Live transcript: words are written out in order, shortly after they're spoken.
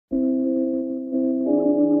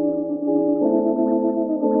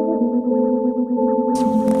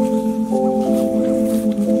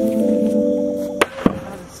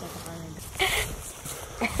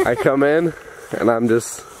I come in and I'm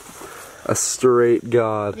just a straight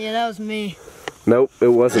god. Yeah, that was me. Nope, it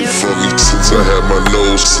wasn't. Since I had my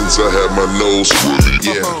nose,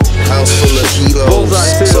 yeah. House full of kilos,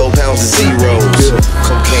 so pounds of zeros.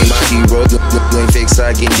 Cocaine my hero, you ain't fake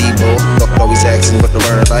side getting Debo. Always asking what to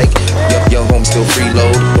learn like. Young home still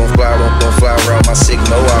freeload. Don't fly around my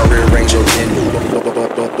signal. I'll rearrange your window.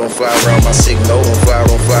 Don't fly around my signal. Don't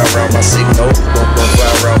fly around my signal. Don't fly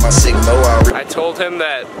around my signal. I told him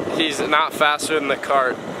that he's not faster than the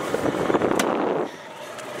cart.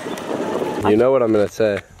 You know what I'm gonna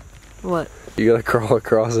say? What? You gotta crawl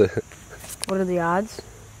across it. What are the odds?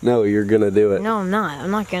 No, you're gonna do it. No, I'm not. I'm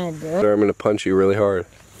not gonna do it. Or I'm gonna punch you really hard.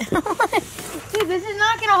 Dude, this is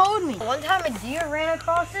not gonna hold me. One time a deer ran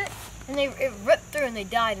across it, and it ripped through and they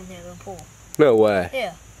died in there in the pool. No way.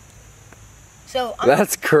 Yeah. So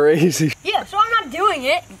that's crazy. Yeah, so I'm not doing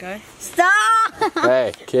it. Okay. Stop!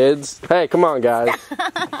 Hey, kids. Hey, come on, guys.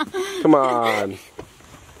 Come on.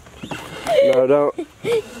 No, don't.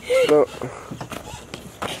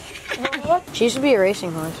 She used to be a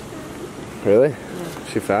racing horse. Really? Yeah.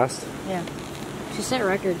 She fast? Yeah. She set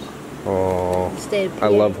records. Oh, Stayed I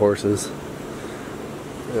love horses.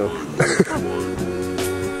 Yeah.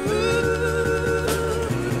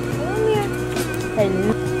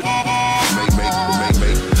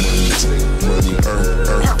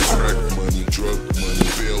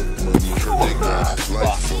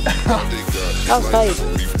 That was tight.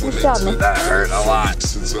 Good job, man. That hurt a lot.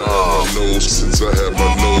 Since I had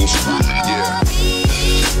my nose, yeah.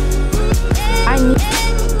 I need.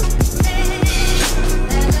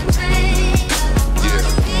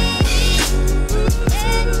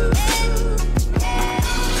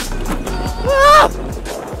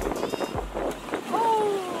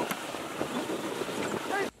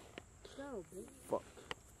 Fuck.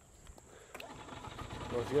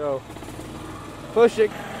 Let's go. Push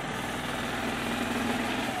it.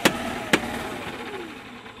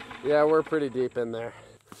 Yeah, we're pretty deep in there.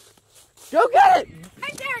 Go get it!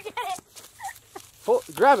 Right there, get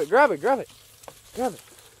it! Grab it, grab it, grab it. Grab it.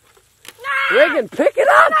 No! Reagan, pick it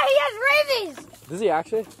up! No, he has rabies! Does he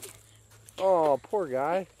actually? Oh, poor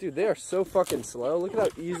guy. Dude, they are so fucking slow. Look at how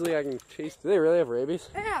easily I can chase. Do they really have rabies?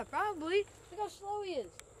 Yeah, probably. Look how slow he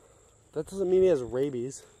is. That doesn't mean he has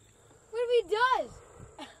rabies. What if he does?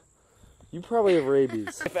 You probably have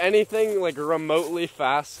rabies. If anything, like remotely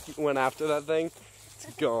fast went after that thing,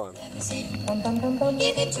 it's gone. This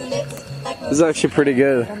is actually pretty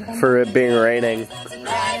good for it being raining.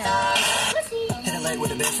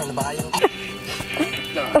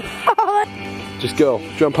 Just go.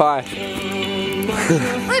 Jump high.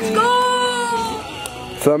 Let's go!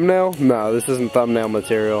 Thumbnail? No, this isn't thumbnail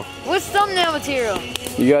material. What's thumbnail material?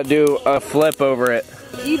 You gotta do a flip over it.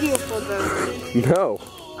 You do a flip over it. No.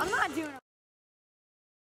 I'm not doing it.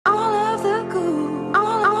 All of the good,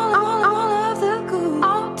 all of the good,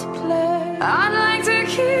 all to play. I'd like to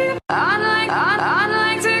keep my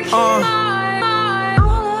all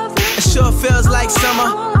of the It sure feels like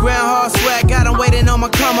summer. Groundhog swag, got 'em waiting on my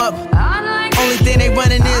come up. Only thing they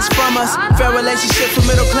running is from us. Fair relationship for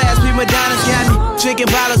middle class, prima donnas got me. Drinking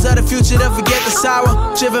bottles of the future to forget the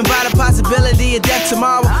sorrow. Driven by the possibility of death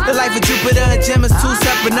tomorrow. The life of Jupiter and Jim is two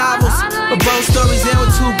separate novels, but both stories end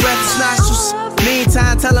with two breathless nostrils.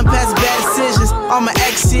 Meantime, tell them pass it back.